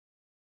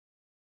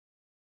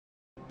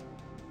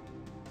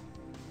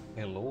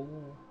Hello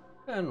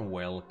and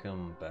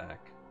welcome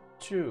back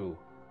to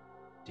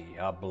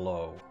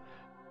Diablo,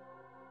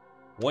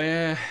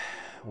 where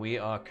we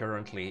are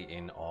currently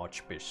in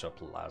Archbishop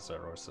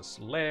Lazarus's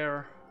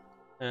lair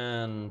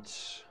and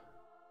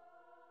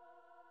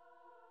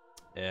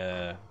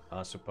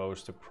are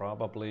supposed to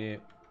probably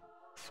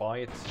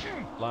fight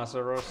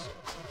Lazarus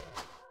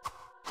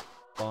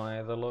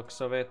by the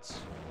looks of it.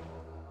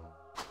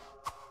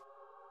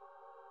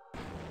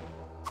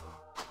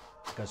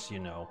 Because, you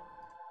know,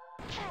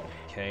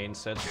 Cain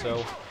said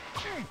so.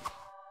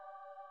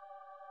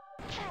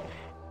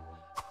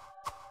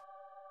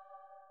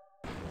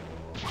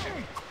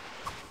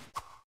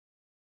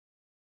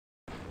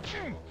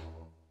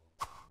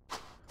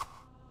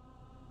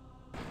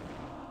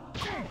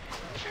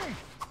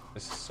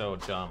 This is so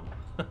dumb.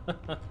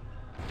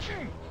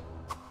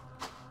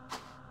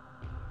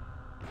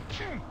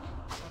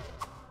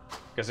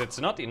 Because it's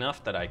not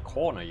enough that I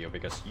corner you,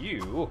 because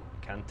you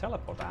can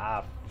teleport.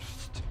 Ah,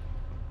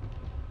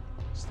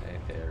 stay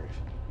there.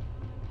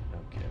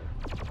 Don't care.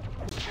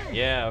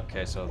 Yeah,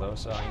 okay, so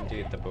those are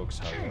indeed the books.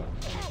 How you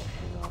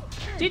know.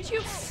 Did you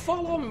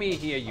follow me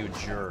here, you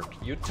jerk?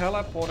 You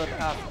teleported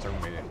after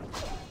me.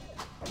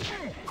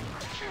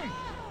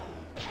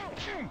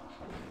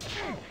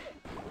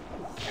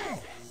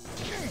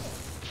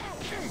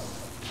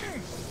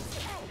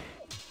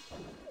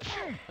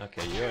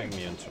 Okay, you're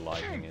immune to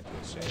lightning, it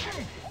would seem.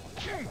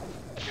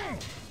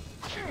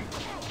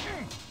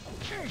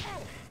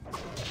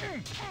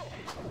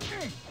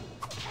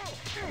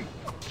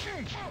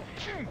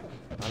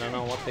 I don't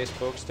know what these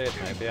books did.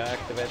 Maybe I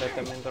activated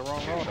them in the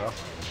wrong order.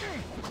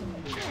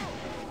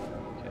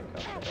 Okay,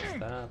 got rid of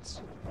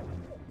that.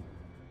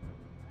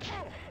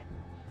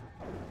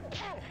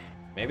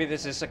 Maybe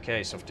this is a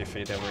case of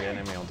defeat every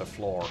enemy on the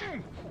floor.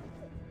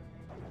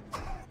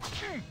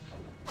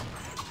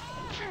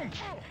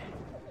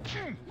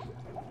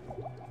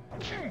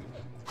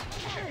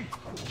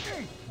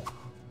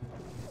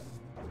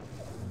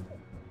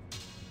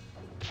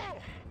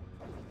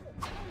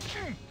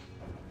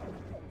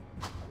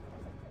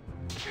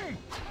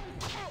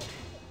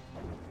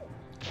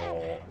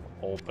 Or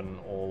open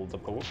all the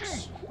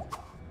books.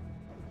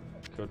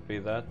 Could be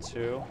that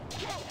too.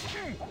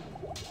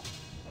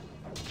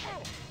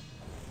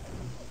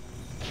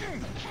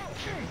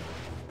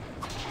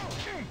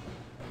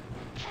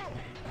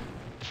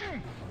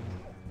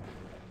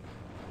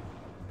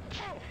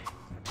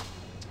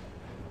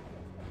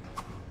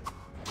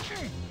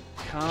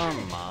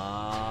 Come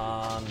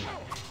on.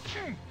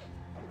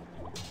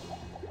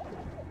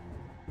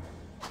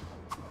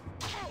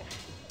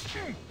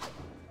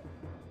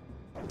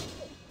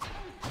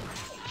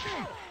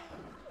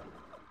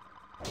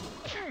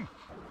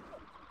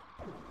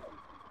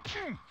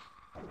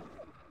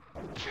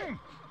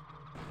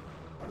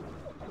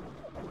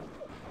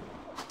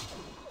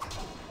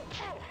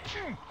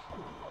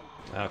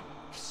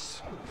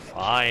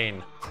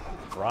 Fine.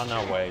 Run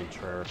away,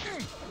 jerks.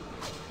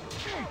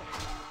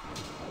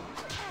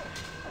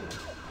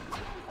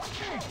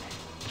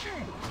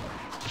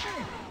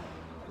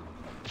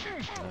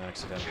 I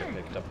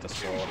accidentally picked up the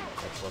sword.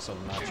 It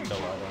wasn't magical, I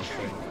don't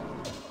think.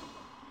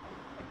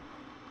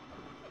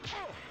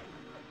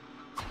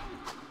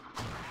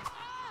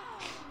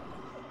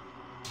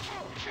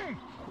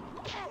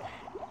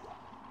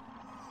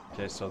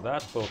 Okay, so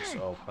that book's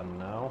open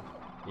now.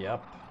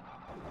 Yep.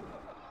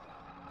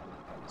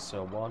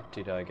 So what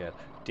did I get?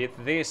 Did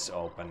this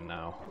open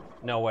now?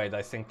 No, wait,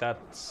 I think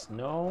that's...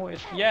 No, it...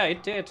 Yeah,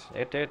 it did.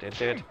 It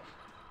did.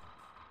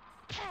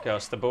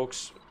 Because the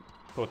books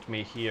put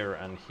me here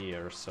and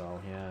here, so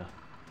yeah.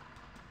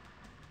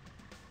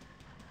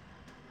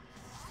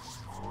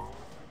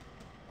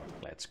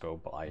 Let's go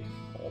buy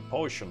more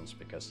potions,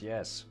 because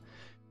yes.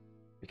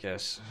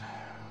 Because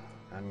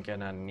I'm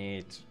gonna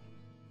need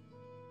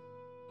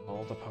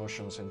all the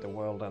potions in the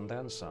world and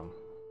then some.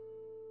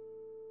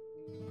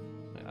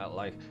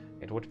 Like,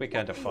 it would be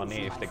kind of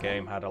funny if the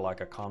game had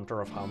like a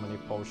counter of how many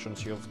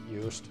potions you've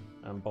used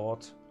and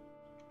bought.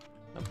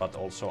 But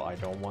also I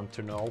don't want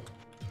to know.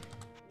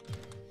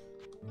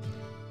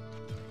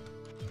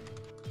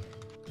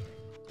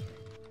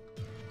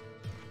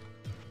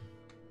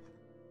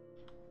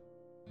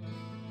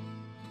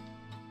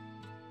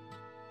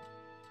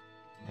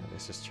 Yeah,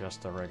 this is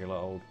just a regular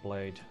old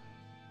blade.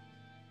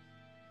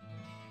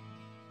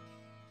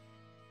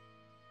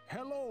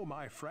 Hello,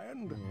 my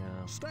friend.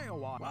 Yeah. Stay a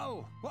while.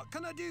 Well, what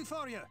can I do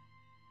for you?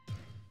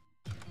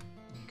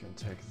 You can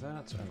take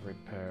that and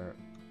repair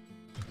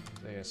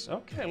this.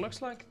 Okay,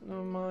 looks like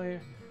my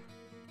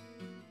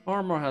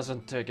armor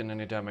hasn't taken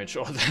any damage.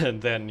 Or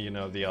then, you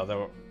know, the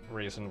other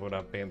reason would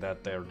have been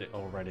that they're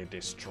already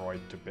destroyed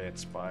to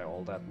bits by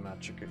all that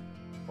magic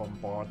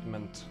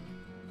bombardment.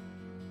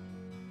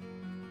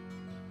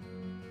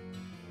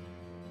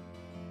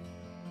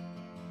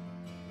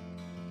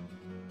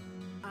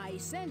 I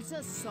sense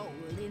a soul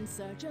in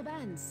search of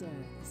answers.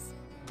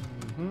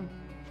 Mm-hmm.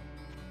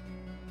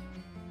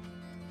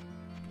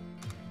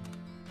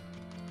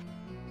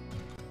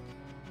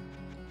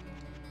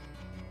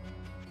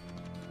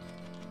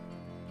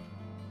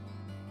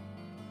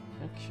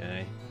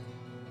 Okay.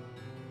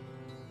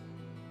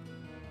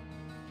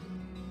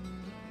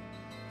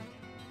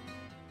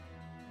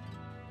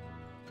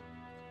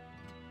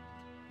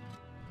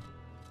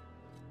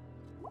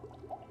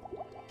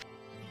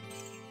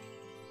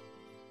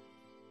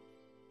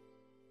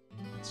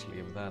 Let's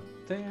leave that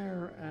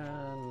there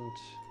and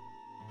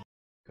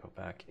go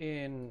back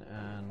in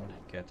and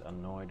get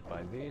annoyed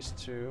by these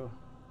two.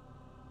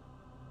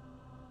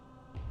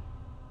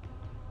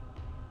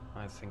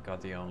 I think are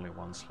the only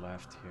ones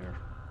left here.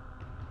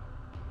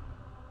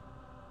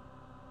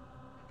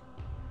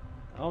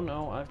 Oh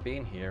no, I've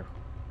been here.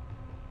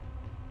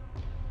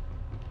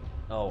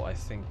 Oh, I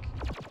think...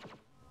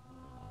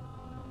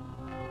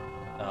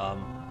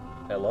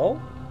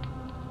 Hello?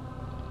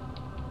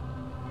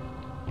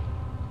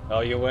 Oh,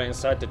 you were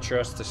inside the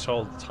church this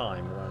whole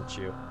time, weren't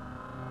you?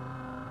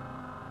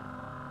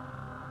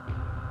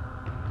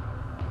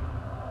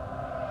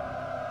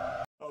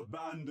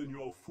 Abandon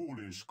your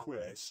foolish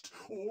quest.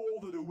 All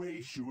that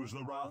awaits you is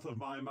the wrath of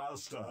my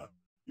master.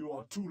 You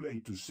are too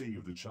late to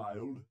save the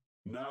child.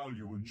 Now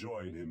you will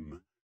join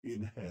him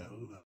in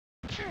hell.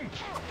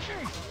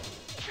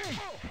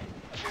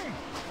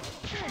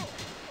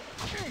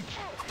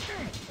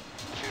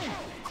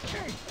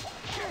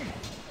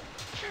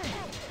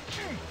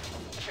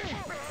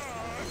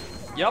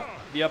 Yep.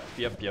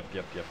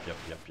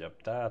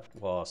 That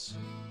was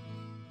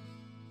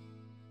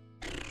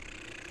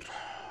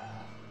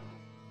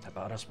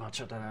about as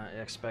much as I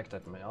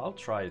expected. I'll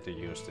try to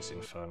use this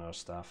Inferno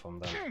Staff on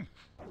them.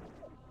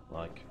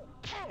 Like,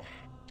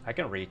 I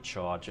can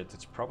recharge it.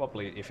 It's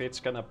probably, if it's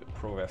gonna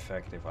prove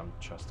effective, I'm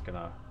just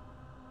gonna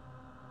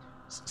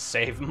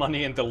save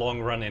money in the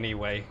long run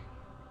anyway.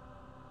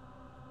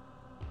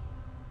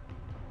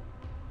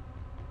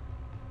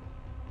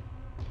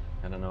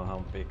 I don't know how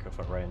big of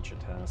a range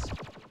it has.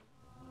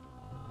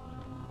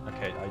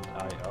 Okay,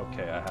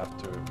 okay, I have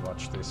to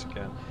watch this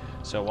again.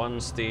 So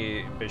once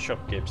the bishop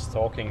keeps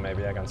talking,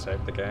 maybe I can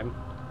save the game.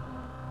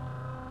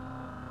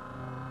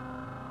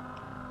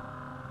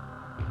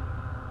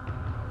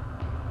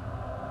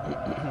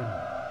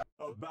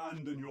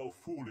 Abandon your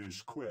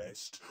foolish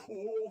quest.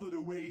 All that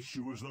awaits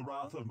you is the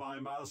wrath of my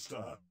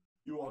master.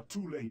 You are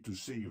too late to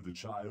save the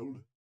child.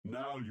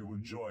 Now you will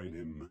join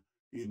him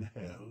in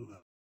hell.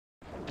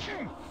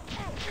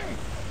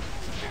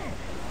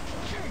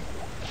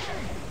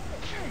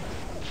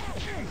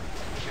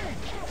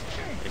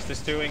 Is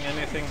this doing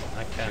anything?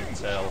 I can't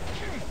tell.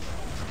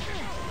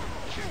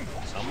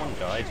 Someone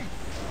died.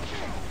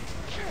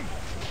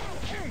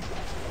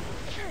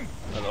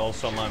 But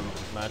also my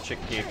magic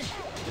keeps,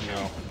 you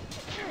know,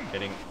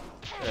 getting...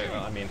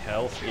 I mean,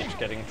 health keeps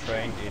getting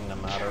drained in a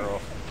matter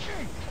of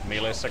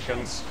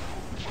milliseconds.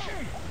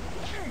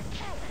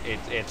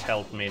 It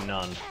helped me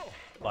none.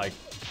 Like,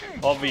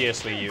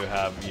 obviously you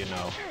have, you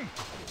know,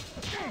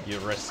 you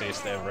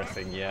resist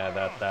everything. Yeah,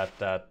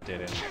 that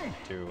didn't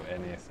do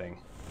anything.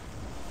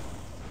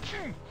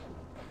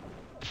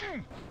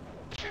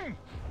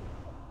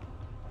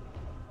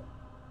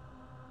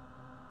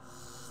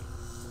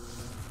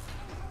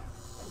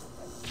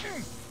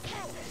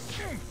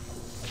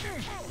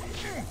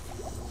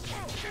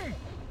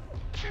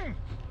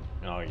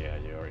 Oh yeah,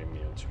 you're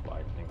immune to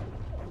lightning.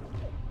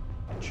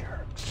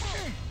 Jerks.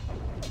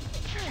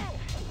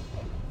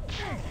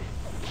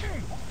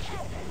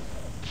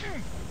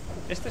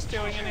 Is this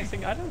doing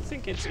anything? I don't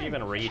think it's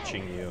even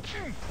reaching you.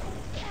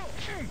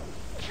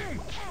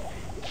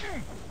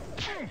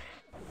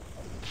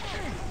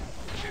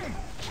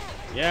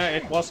 Yeah,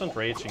 it wasn't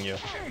reaching you.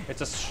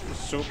 It's a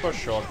super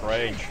short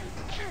range.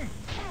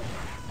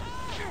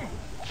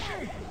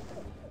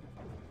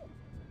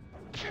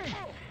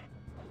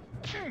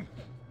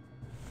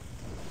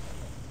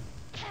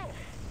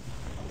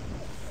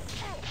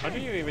 How do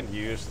you even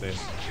use this?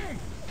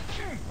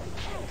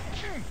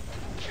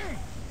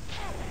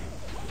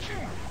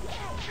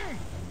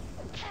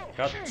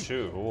 Got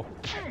 2.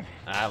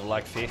 I have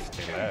like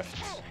 50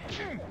 left.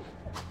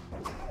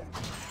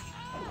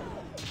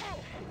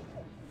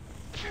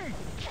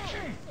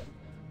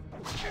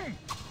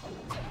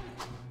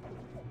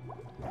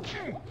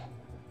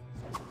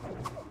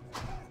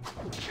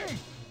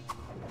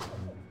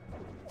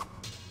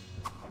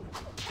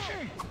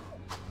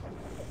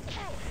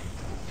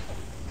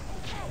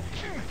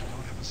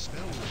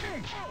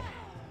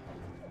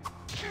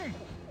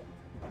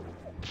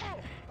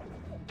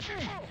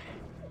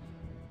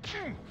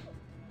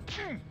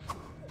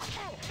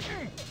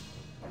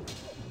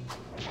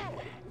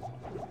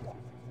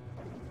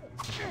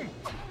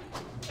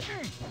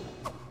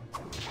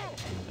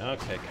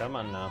 Okay, come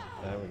on now.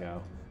 There we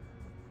go.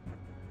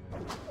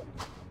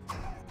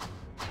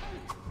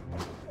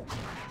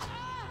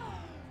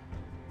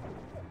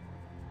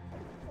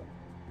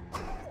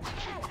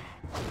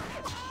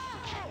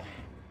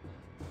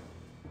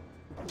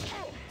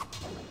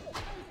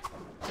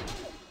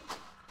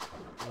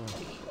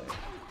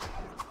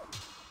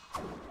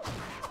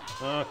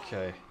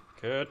 Okay,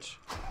 good.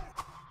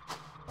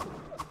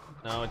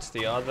 Now it's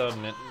the other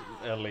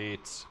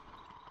elite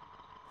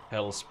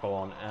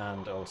Hellspawn,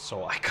 and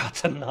also I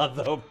got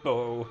another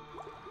bow.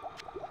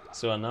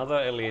 So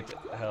another elite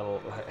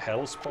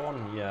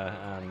hellspawn,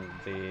 yeah, and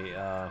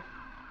the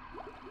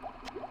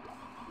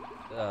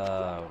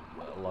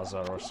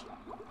Lazarus.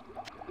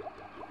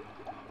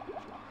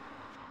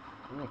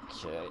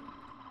 Okay,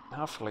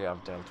 hopefully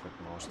I've dealt with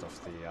most of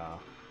the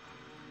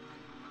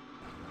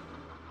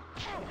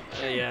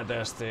yeah,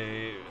 there's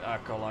the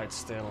acolyte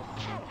still.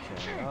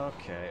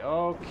 Okay,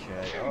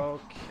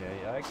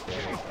 I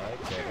get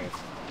it.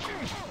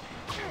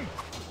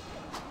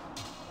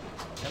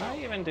 Can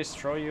I even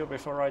destroy you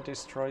before I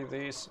destroy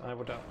these? I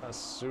would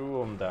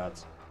assume that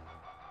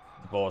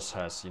the boss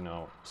has, you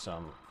know,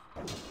 some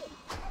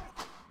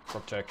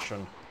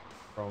protection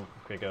from,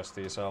 because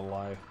these are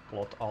live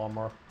plot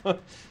armor.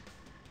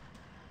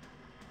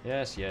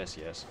 Yes.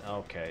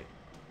 Okay.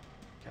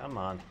 Come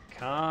on.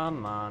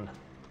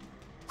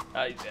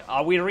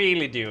 Are we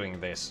really doing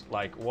this?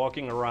 Like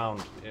walking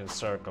around in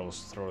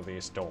circles through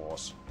these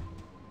doors?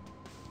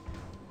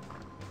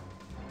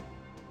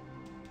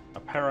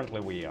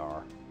 Apparently we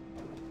are.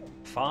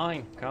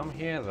 Fine, come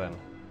here then.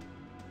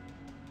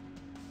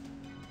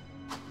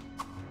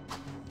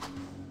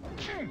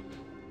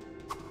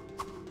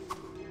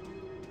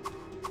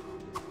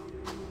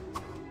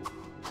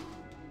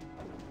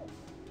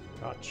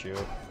 Got you.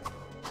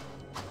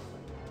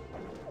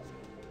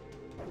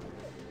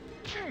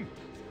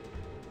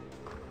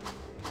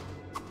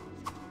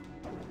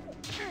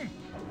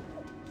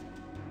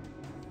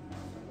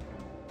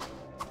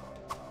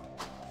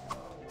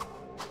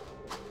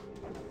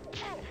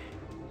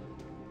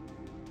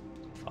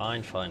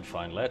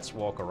 Fine. Let's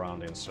walk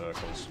around in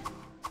circles.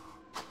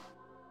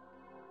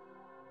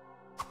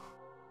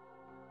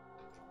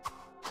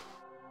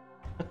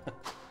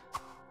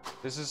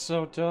 This is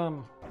so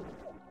dumb.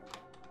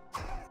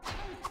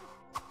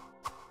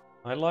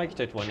 I liked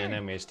it when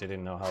enemies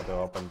didn't know how to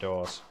open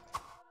doors.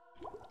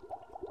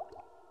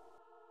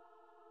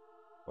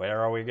 Where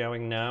are we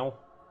going now?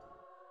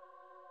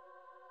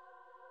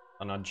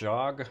 On a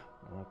jog?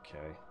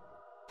 Okay.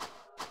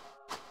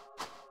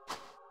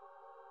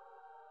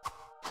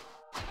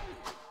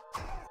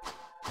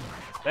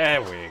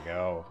 There we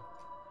go.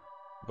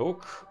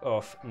 Book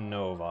of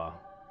Nova.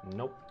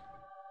 Nope.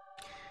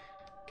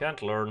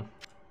 Can't learn.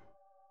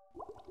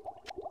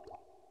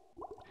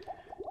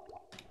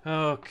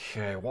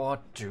 Okay,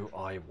 what do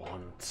I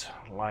want?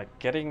 Like,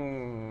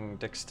 getting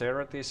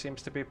dexterity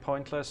seems to be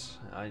pointless.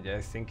 I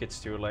think it's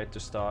too late to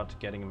start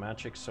getting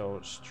magic,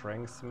 so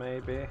strength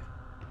maybe?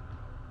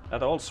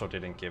 That also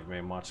didn't give me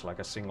much, like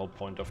a single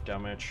point of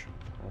damage,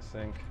 I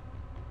think.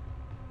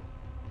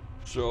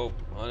 So,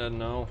 I don't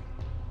know.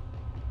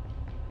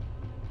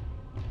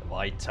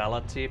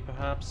 Vitality,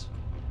 perhaps?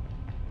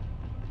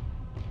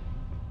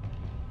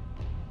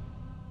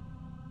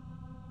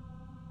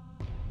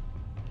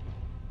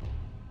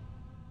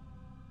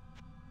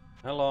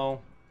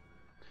 Hello.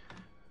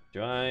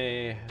 Do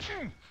I...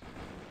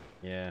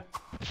 Yeah.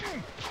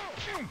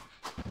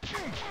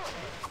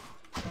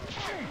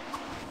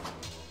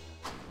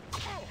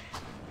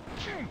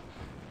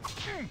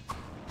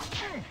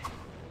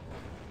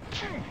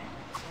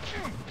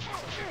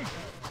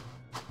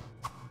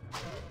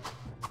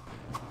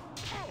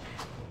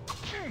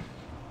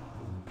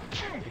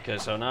 Okay,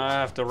 so now I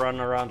have to run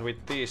around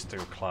with these two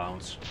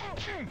clowns.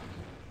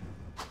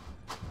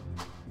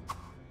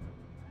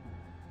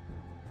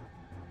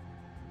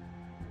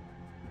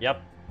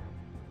 Yep.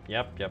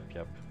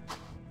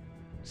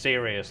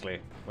 Seriously,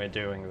 we're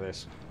doing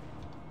this.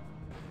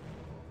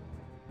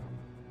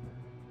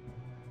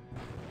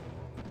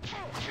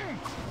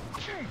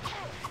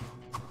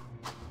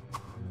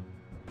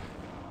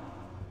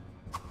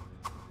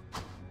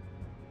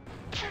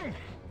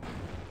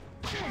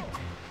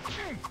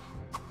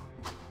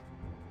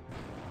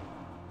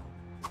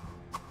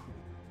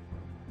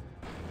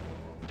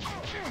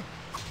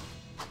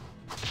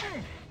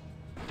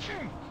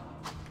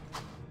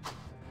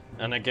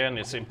 And again,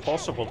 it's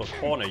impossible to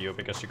corner you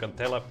because you can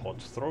teleport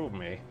through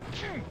me.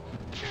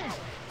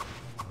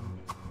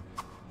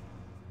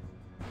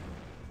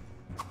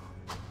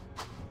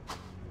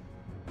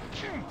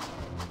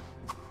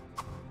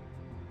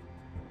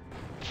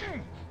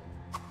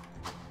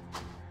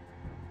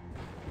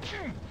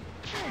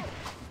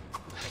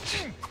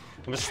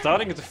 I'm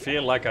starting to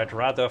feel like I'd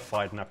rather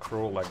fight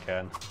Nakrul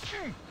again.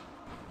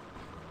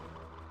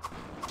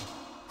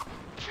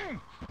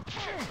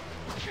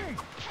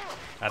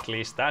 At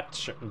least that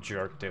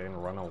jerk didn't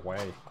run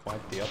away.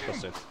 Quite the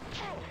opposite.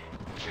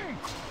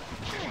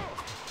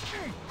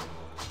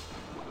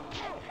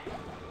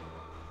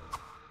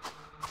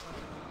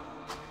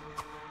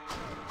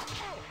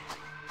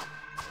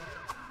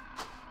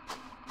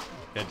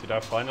 Okay, did I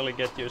finally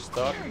get you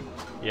stuck?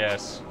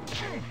 Yes.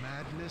 Your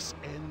madness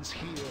ends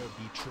here,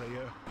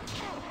 betrayer.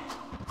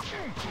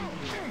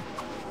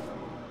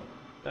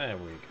 There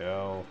we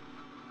go.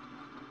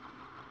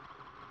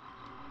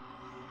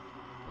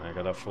 I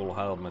got a full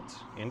helmet.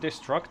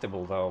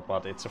 Indestructible though,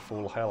 but it's a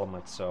full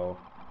helmet, so...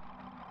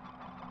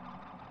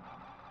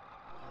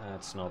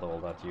 that's not all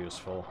that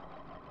useful.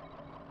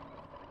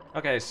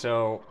 Okay,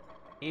 so...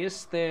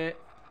 is there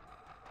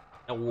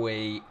a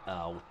way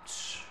out?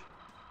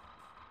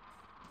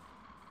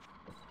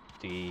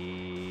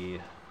 the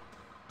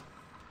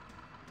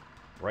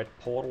red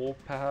portal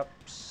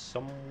perhaps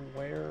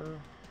somewhere?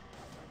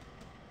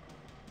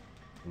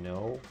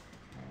 No.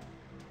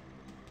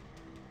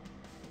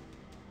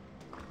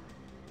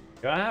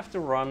 Do I have to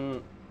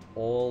run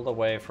all the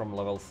way from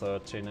level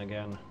 13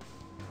 again?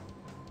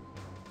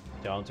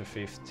 Down to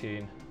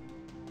 15?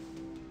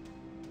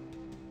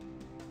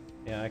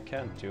 Yeah, I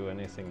can't do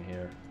anything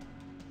here.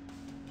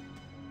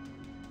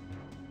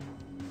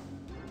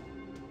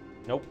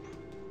 Nope.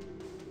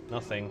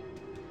 Nothing.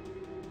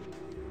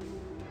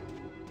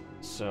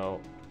 So...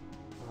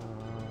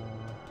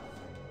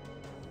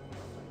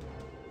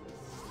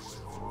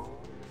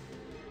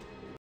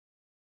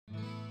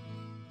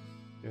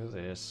 do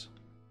this.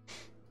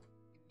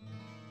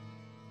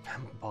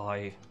 And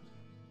buy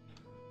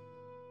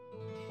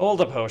all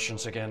the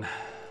potions again.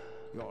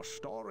 Your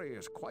story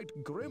is quite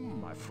grim,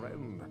 my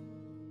friend.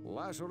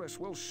 Lazarus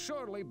will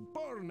surely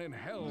burn in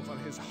hell for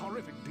his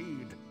horrific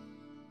deed.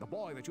 The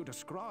boy that you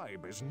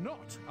describe is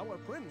not our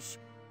prince.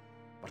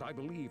 But I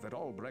believe that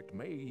Albrecht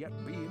may yet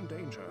be in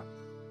danger.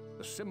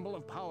 The symbol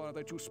of power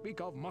that you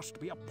speak of must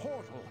be a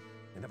portal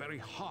in the very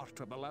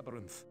heart of the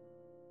labyrinth.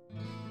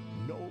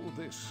 Know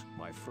this,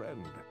 my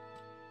friend.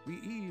 The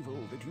evil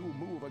that you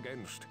move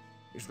against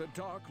is the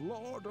Dark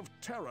Lord of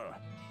Terror.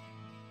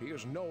 He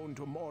is known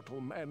to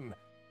mortal men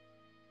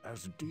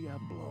as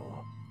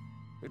Diablo.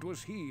 It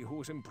was he who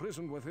was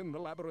imprisoned within the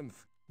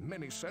labyrinth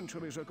many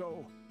centuries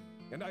ago,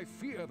 and I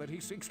fear that he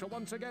seeks to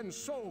once again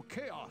sow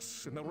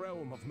chaos in the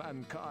realm of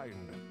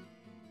mankind.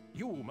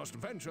 You must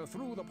venture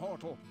through the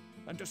portal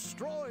and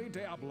destroy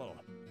Diablo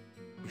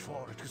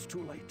before it is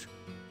too late.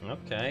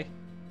 Okay.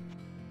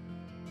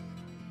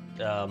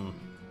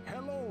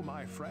 Hello,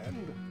 my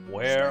friend.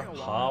 Where? Stay a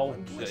How? while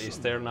and Is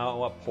listen. there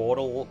now a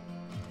portal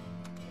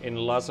in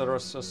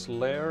Lazarus's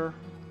lair?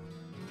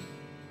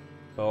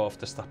 Oh, of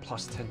the star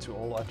plus 10 to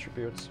all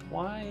attributes.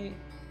 Why?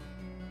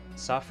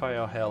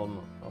 Sapphire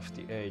Helm of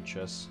the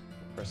Ages.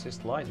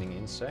 Resist lightning,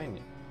 insane.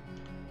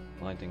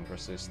 Lightning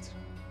resist.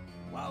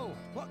 Well,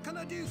 what can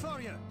I do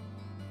for you?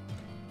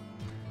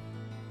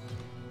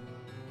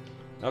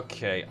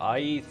 Okay,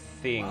 I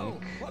think Well,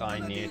 what I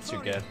can I do need to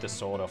for you? get the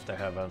Sword of the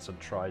Heavens and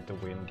try to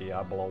win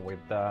Diablo with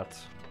that.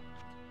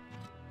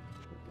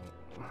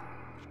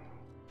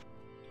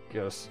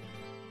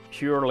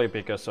 Purely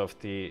because of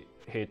the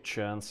hit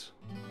chance.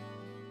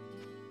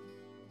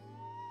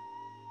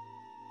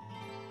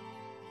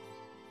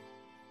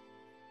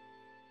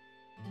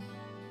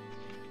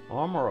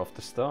 Armor of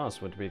the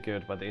Stars would be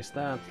good, but is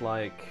that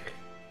like...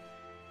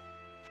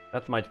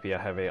 that might be a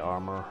heavy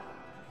armor.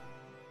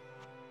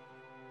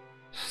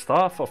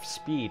 Staff of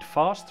Speed,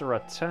 faster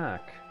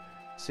attack.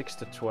 6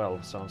 to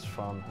 12 sounds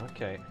fun.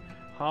 Okay,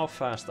 how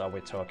fast are we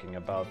talking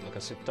about?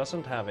 Because it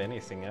doesn't have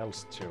anything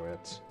else to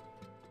it.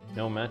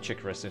 No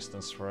magic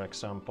resistance, for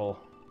example.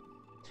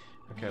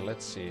 Okay,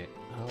 let's see.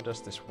 How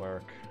does this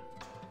work?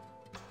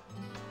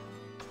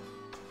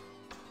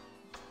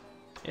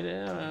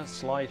 It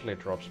slightly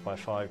drops by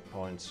 5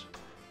 points.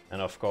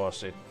 And of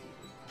course it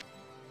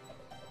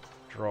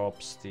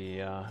drops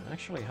the...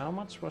 actually, how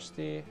much was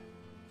the...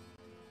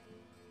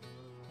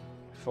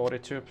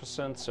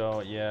 42%,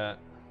 so yeah.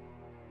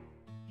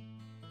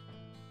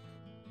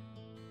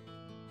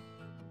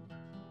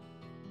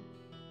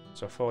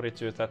 So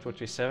 42, that would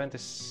be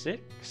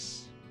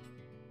 76?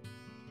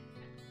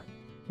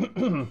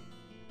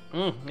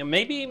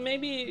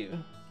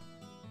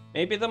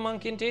 Maybe the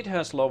monk indeed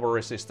has lower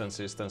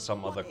resistances than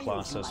some other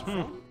classes.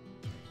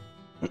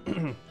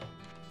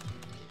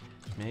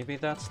 Maybe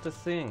that's the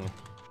thing.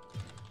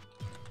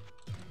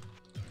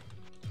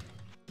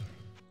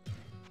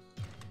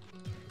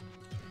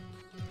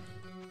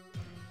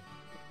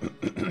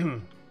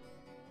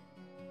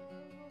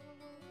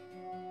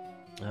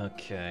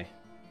 Okay.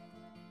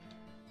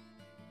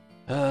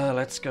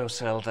 Let's go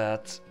sell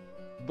that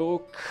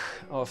Book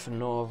of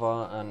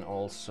Nova and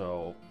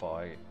also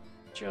buy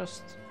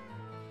just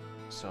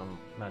some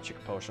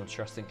magic potions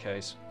just in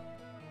case.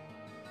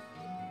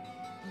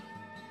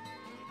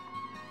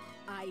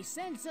 I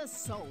sense a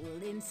soul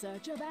in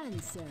search of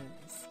answers.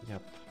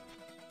 Yep.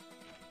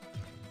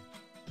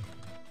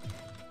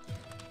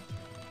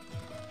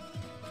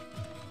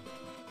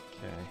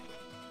 Okay.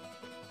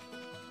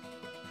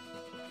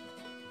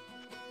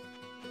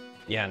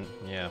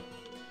 Yeah.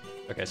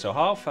 Okay, so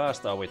how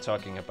fast are we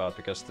talking about?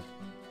 Because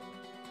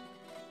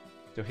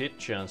the hit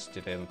chance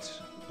didn't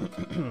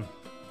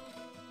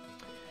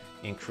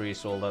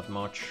increase all that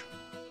much.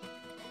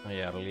 Oh,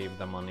 yeah, leave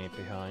the money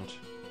behind.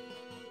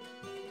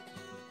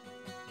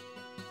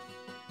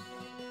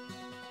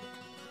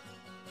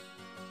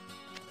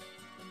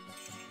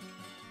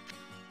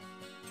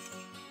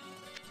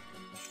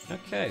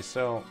 Okay,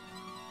 so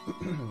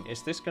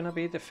is this gonna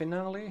be the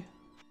finale?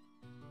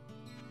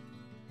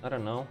 I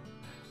don't know.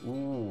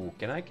 Ooh,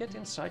 can I get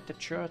inside the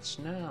church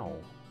now?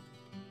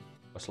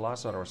 Because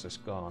Lazarus is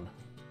gone.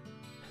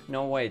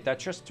 No, wait, that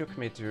just took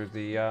me to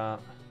the,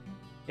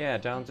 yeah,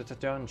 down to the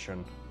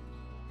dungeon.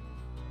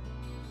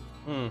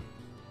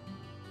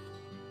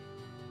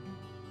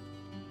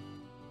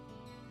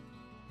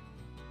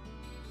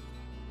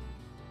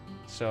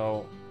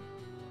 so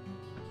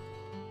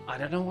I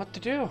don't know what to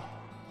do.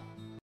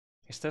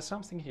 Is there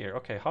something here?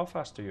 Okay, how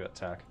fast do you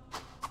attack?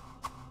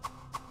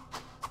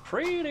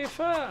 Pretty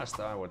fast,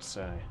 I would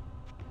say.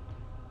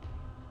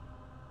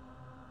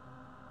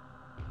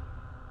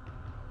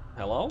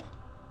 Hello?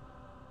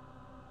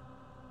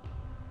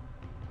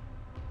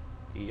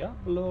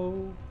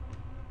 Diablo.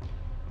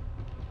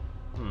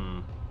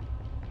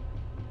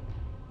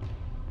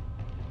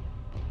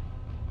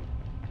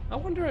 I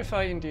wonder if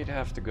I indeed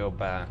have to go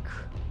back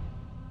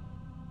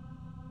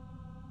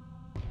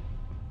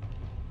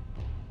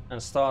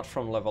and start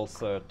from level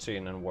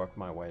 13 and work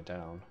my way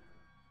down.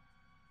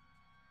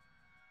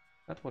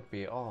 That would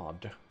be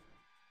odd.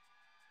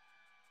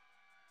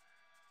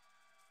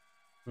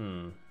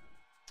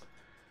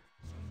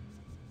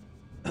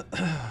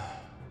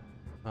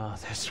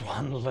 There's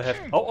one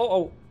left.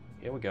 Oh!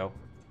 Here we go.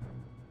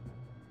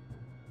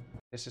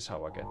 This is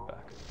how I get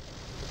back.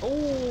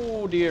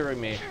 Oh, dearie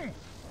me.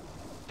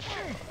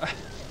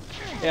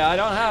 Yeah, I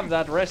don't have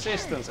that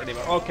resistance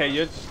anymore. Okay,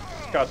 you just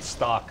got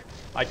stuck.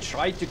 I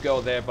tried to go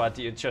there, but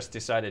you just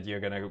decided you're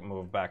gonna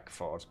move back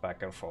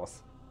and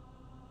forth.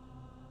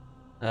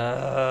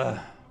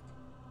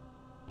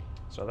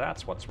 So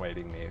that's what's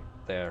waiting me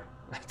there.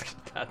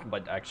 That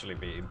might actually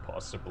be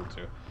impossible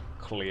to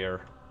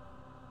clear.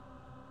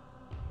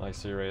 Like,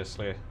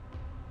 seriously.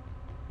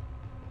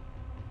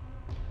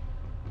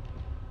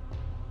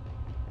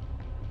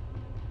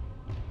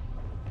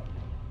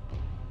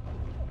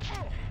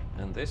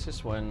 And this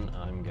is when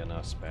I'm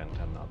gonna spend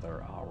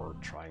another hour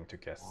trying to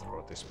get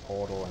through this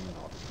portal and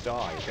not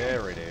die.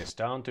 There it is,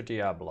 down to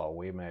Diablo,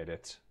 we made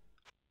it.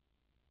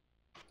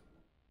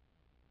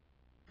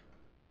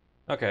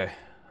 Okay,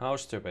 how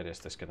stupid is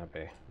this gonna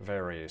be?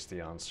 Very is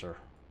the answer.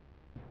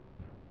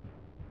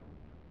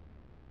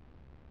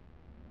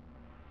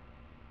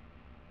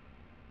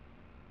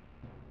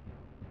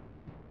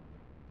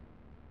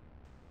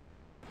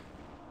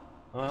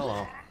 Oh,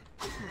 hello.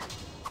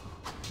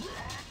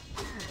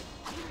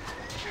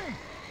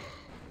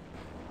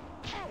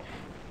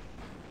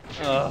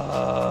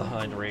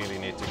 I really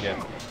need to get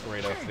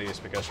rid of these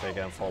because they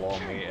can follow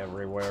me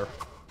everywhere.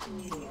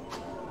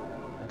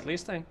 At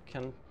least I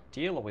can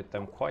deal with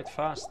them quite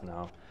fast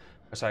now,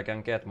 because I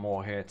can get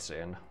more hits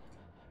in.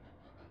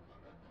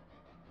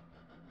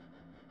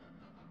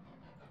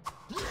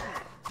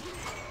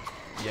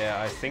 Yeah,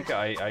 I think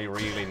I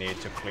really need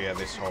to clear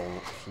this whole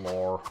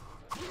floor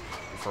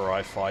before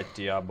I fight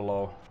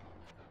Diablo.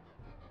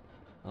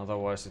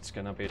 Otherwise it's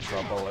gonna be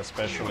trouble,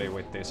 especially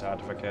with these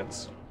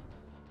advocates.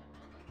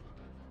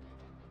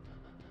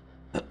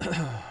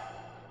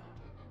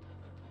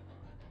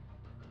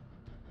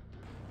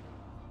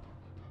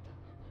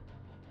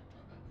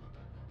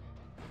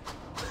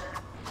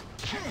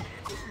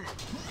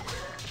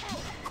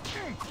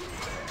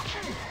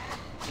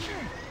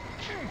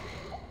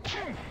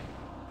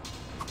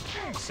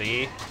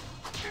 See?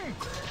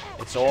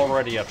 It's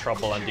already a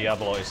trouble and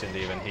Diablo isn't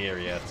even here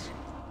yet.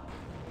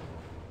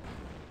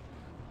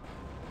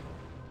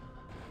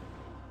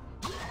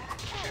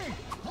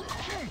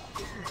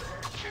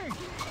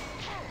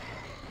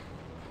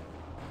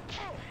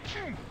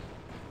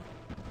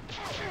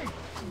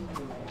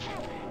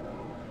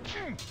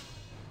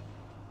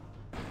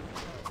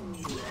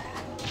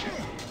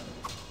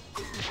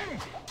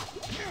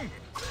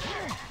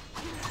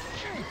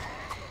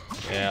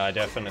 Yeah, I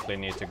definitely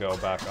need to go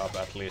back up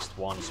at least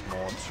once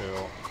more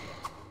to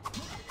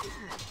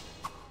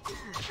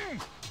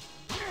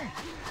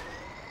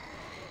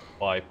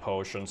buy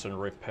potions and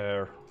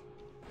repair.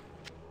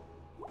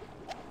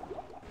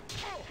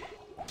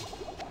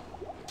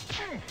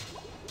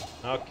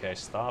 Okay,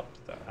 stop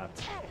that.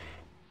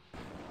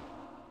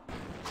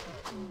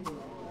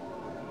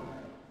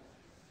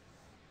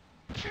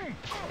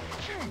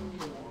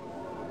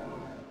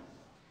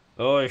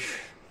 Oy.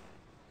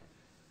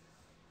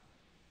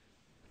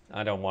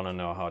 I don't want to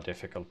know how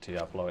difficult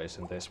Diablo is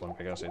in this one,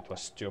 because it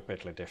was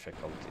stupidly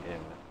difficult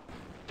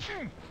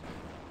in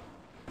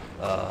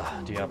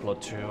Diablo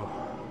 2.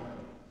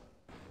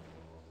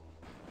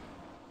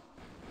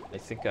 I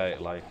think I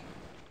like...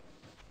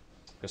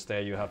 because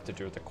there you have to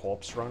do the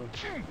corpse run.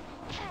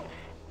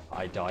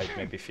 I died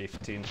maybe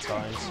 15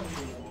 times.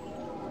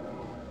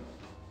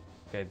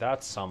 Okay,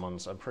 that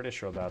summons... I'm pretty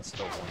sure that's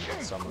the one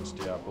that summons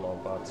Diablo,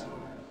 but...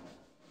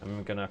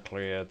 I'm gonna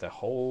clear the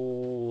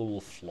whole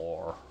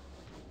floor.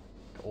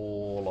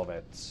 All of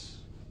it.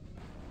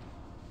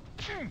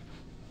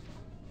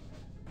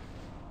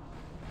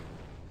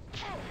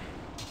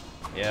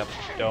 Yep,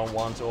 don't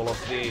want all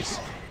of these.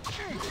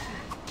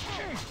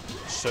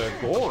 Sir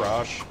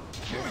Gorash?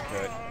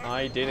 Okay,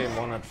 I didn't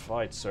want to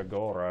fight Sir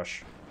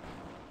Gorash.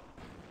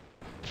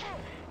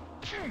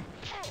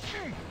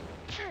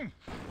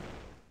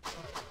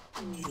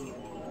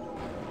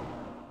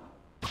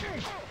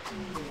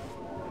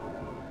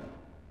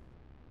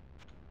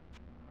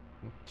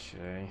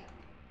 Okay.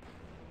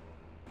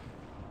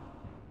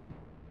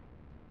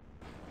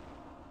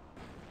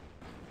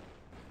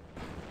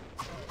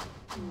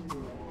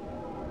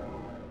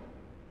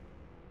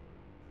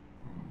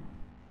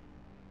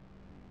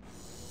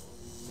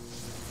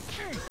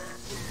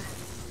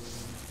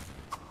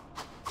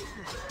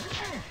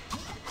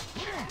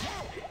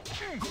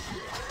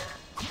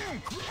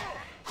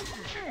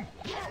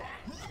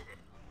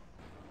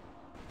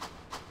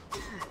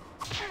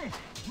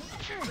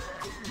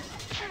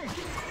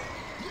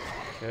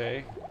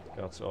 Okay,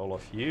 got all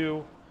of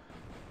you.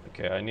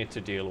 Okay, I need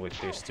to deal with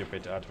these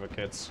stupid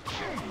advocates.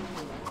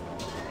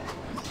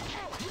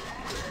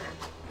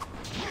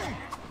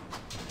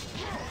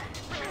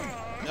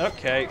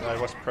 Okay,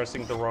 I was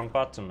pressing the wrong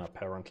button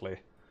apparently.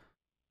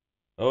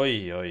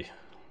 Oi, oi.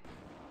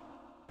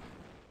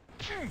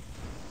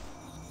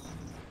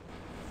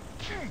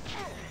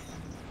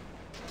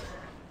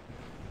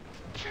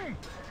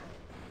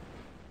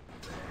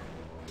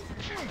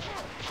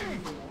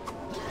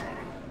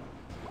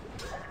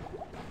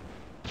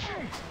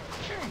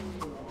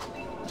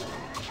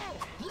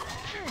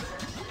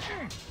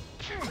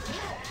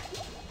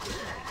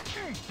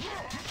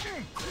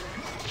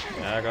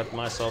 I got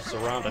myself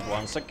surrounded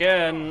once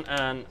again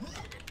and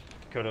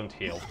couldn't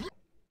heal.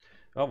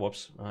 Oh,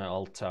 whoops, I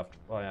alt-tapped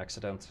by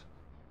accident.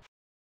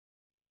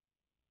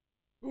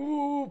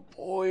 Oh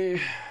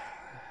boy,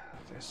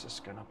 this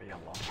is gonna be a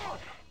long one.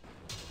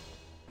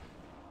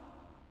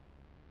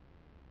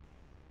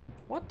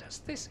 What does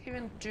this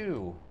even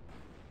do?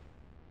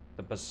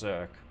 The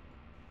berserk.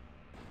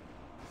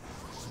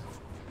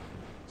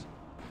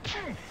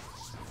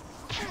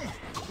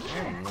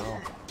 Oh no.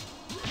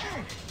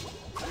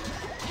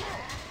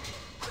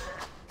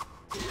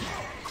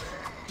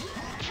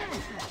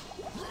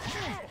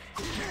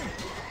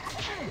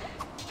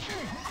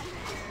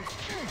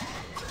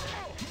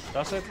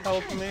 Does it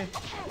help me?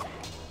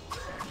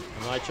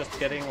 Am I just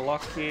getting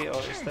lucky, or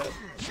is the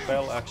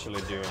spell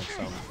actually doing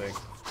something?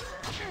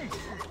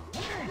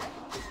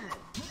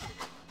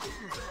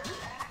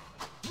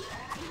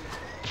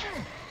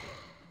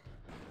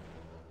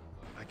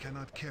 I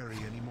cannot carry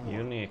anymore.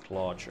 Unique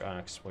large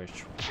axe,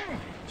 which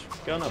is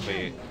gonna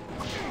be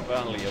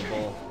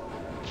valuable,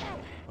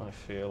 I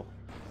feel.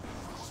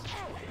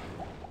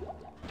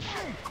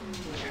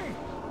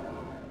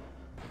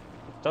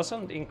 It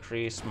doesn't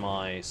increase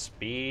my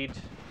speed.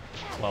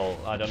 Well,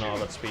 I don't know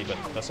about speed, but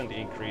it doesn't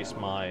increase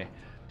my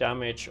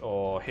damage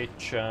or hit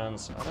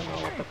chance. I don't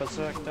know what the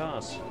berserk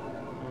does.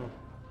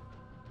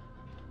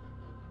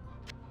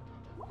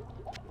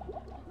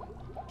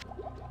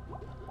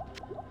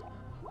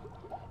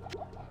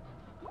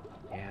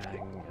 Yeah,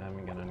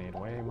 I'm gonna need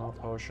way more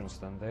potions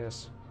than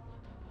this.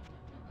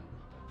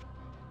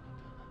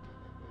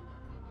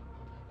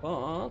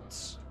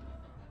 But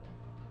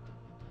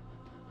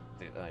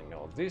did I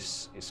know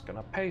this is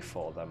gonna pay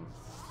for them?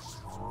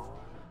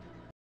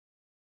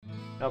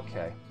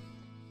 Okay.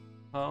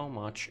 How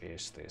much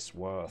is this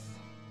worth?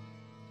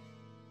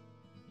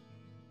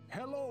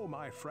 Hello,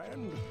 my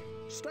friend.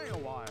 Stay a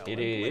while. It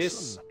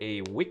is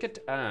a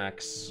wicked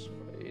axe.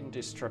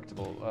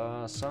 Indestructible.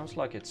 Sounds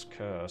like it's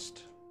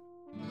cursed.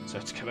 So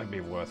it's gonna be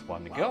worth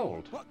 1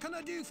 gold. What can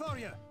I do for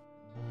you?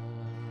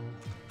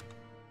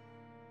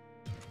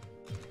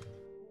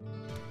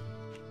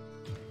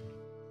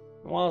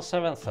 Well,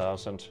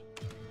 7,000.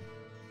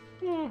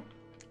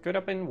 Could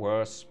have been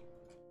worse.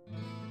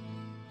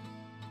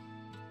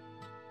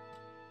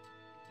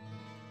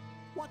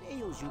 What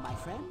ails you, my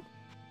friend?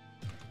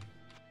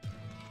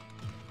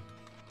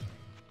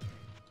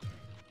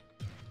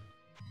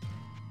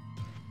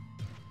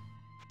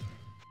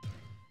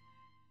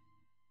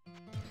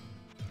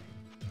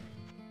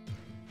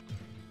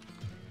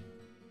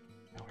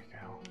 There we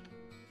go.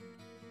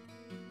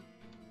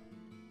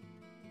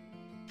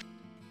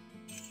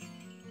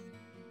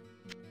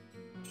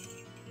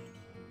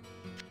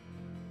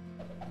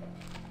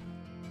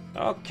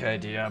 Okay,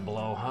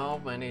 Diablo, how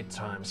many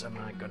times am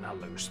I gonna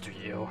lose to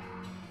you?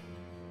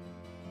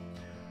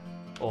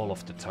 All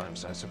of the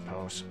times, I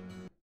suppose.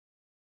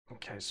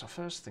 Okay, so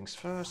first things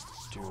first,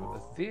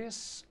 do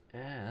this,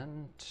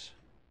 and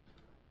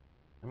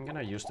I'm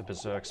gonna use the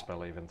Berserk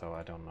spell even though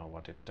I don't know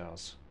what it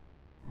does.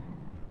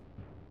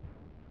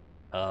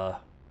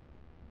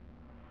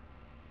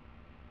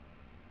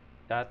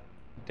 That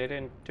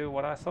didn't do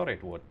what I thought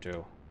it would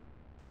do.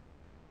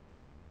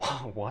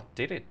 What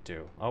did it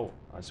do? Oh,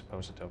 I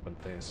suppose it opened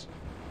this.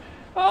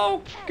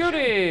 Oh,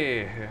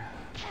 goody!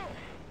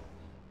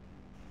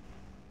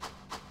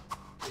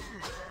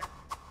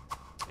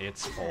 It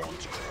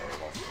spawned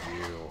all of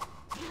you.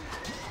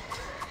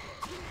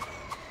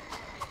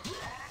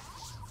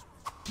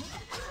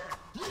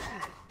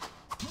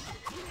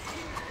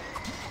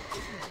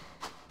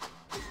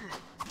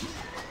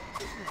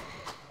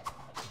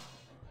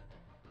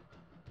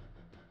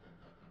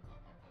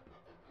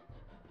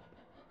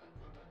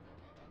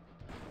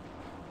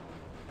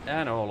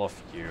 And all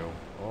of you.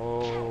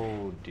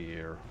 Oh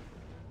dear.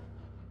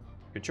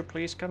 Could you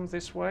please come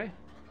this way?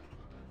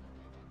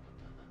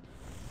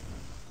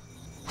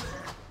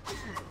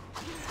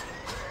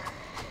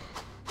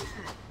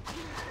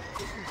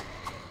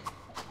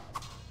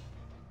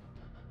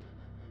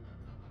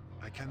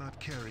 I cannot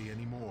carry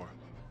anymore.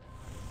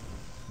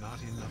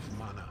 Not enough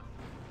mana.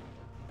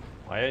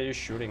 Why are you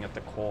shooting at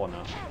the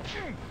corner?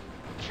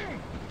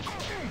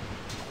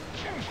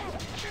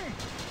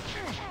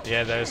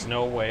 Yeah, there's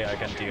no way I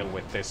can deal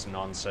with this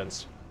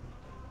nonsense.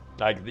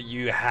 Like,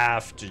 you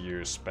have to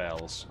use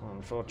spells.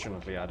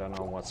 Unfortunately, I don't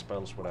know what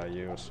spells would I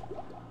use.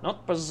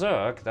 Not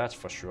Berserk, that's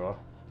for sure.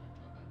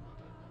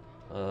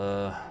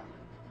 I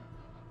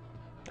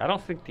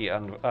don't think the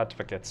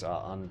advocates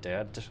are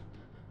undead,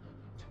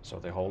 so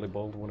the Holy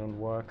Bolt wouldn't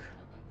work.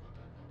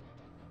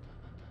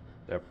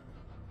 They're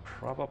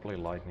probably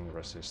lightning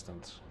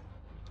resistant,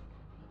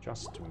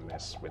 just to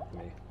mess with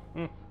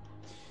me.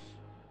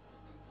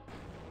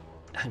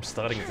 I'm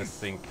starting to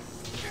think,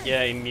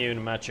 yeah,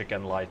 immune magic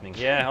and lightning.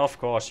 Yeah, of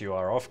course you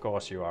are, of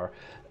course you are.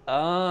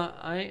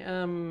 I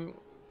am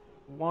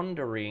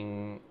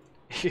wondering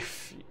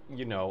if,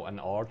 you know, an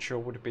archer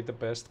would be the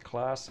best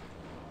class.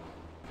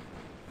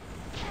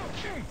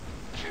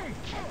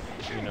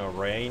 You know,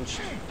 ranged,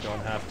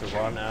 don't have to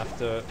run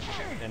after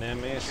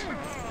enemies.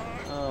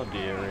 Oh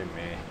dearie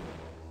me.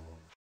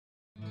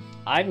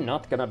 I'm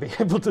not gonna be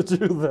able to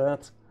do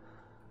that.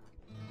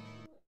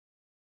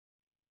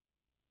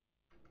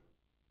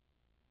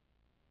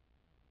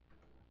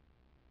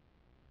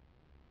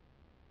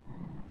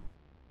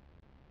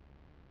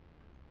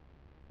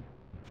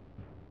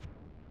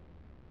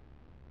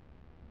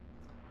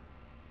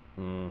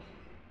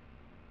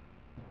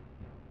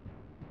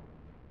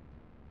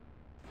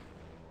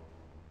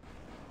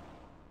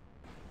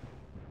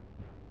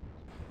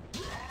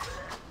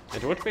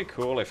 It would be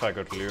cool if I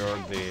could lure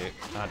the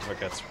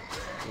advocates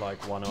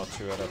like 1 or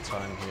 2 at a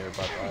time here,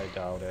 but I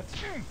doubt it.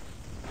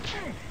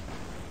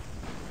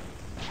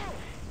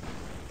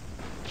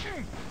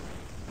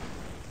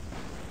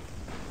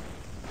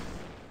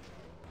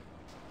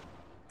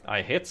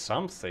 I hit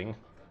something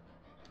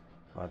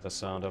by the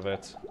sound of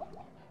it.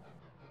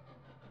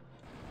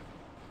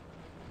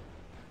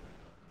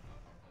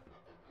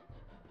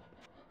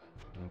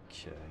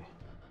 Okay.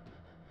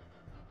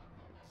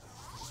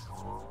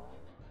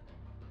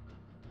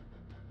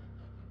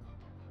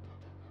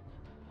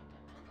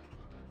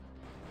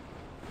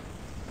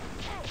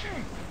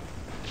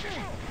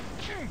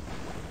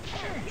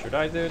 Should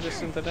I do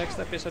this in the next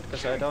episode?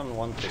 Because I don't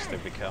want this to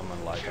become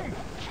like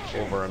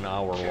over an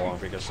hour long,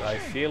 because I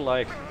feel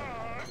like,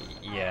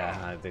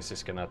 yeah, this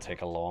is gonna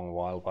take a long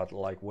while, but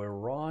like we're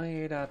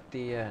right at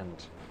the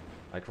end.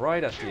 Like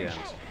right at the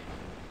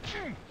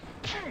end.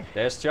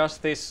 There's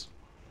just this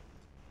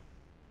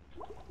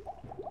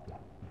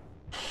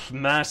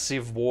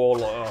massive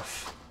wall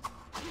of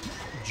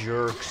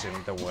jerks in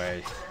the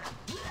way.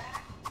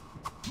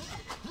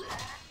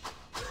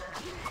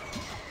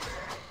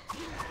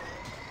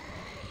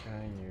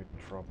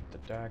 Drop the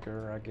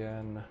dagger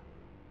again.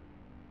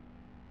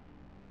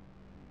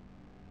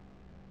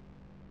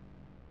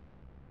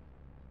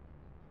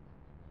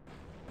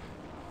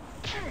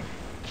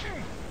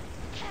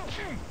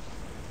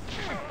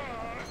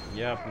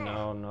 Yep,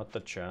 no, not the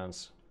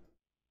chance.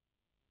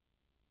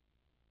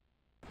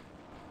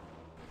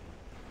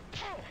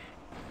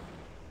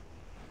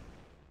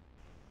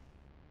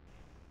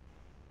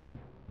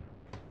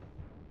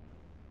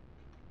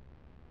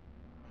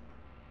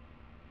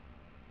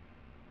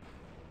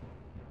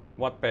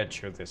 What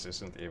bet you this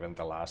isn't even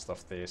the last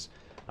of these?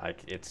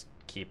 Like, it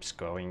keeps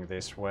going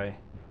this way.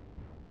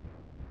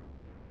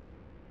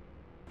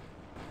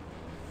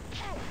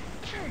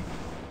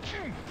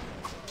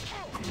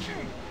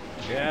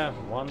 Yeah,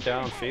 1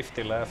 down,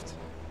 50 left.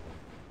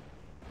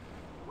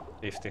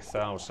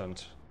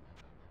 50,000.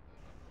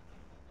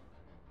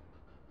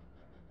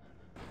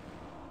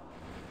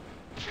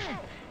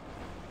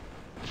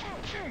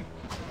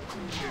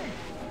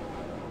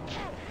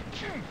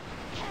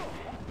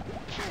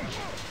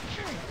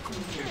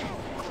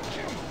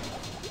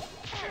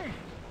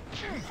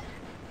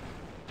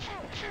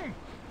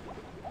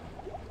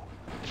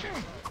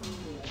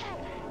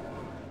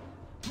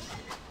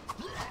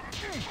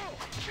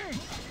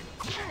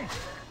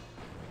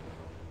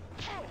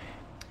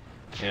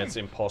 Yeah, it's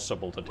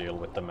impossible to deal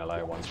with the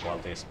melee ones while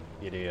these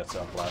idiots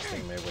are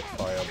blasting me with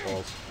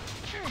fireballs.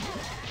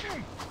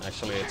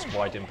 Actually, it's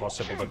quite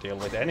impossible to deal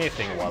with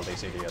anything while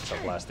these idiots are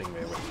blasting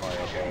me with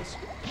fireballs.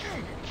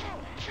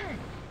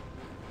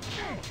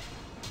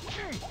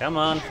 Come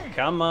on,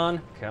 come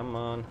on, come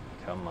on,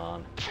 come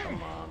on,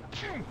 come on.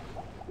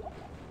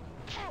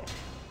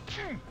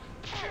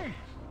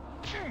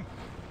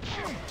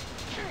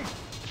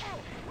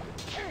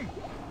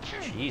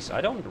 Jeez,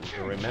 I don't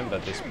remember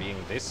this being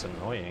this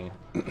annoying.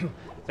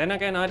 Then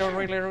again, I don't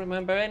really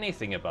remember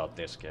anything about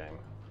this game.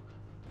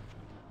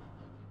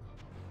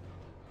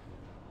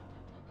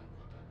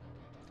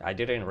 I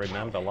didn't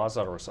remember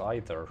Lazarus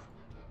either.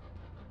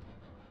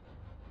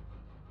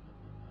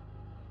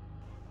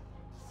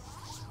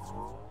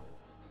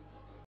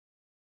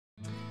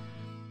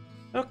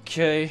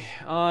 Okay,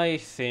 I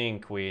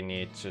think we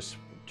need to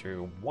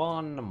do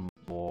one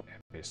more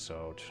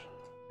episode.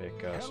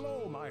 Because,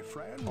 hello, my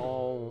friend.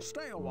 oh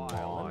Stay a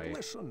while my and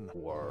listen.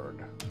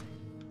 word.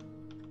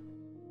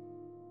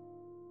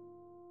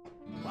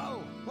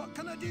 Well, what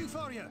can I do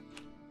for you?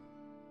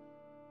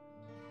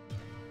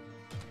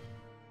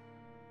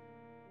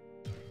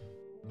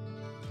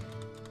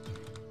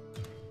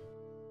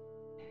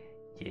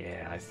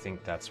 Yeah, I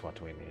think that's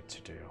what we need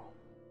to do.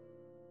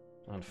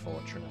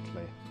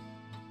 Unfortunately.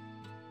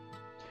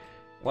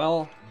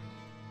 Well,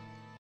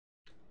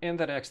 in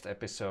the next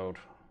episode,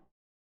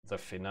 the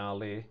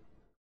finale,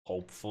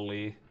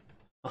 hopefully,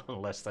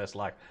 unless there's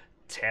like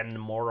 10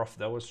 more of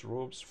those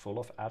rooms full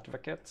of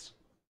advocates,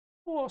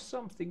 or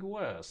something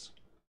worse.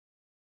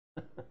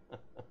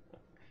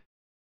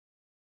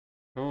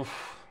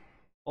 Oof,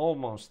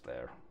 almost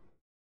there.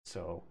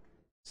 So,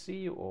 see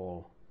you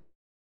all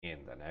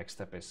in the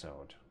next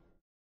episode.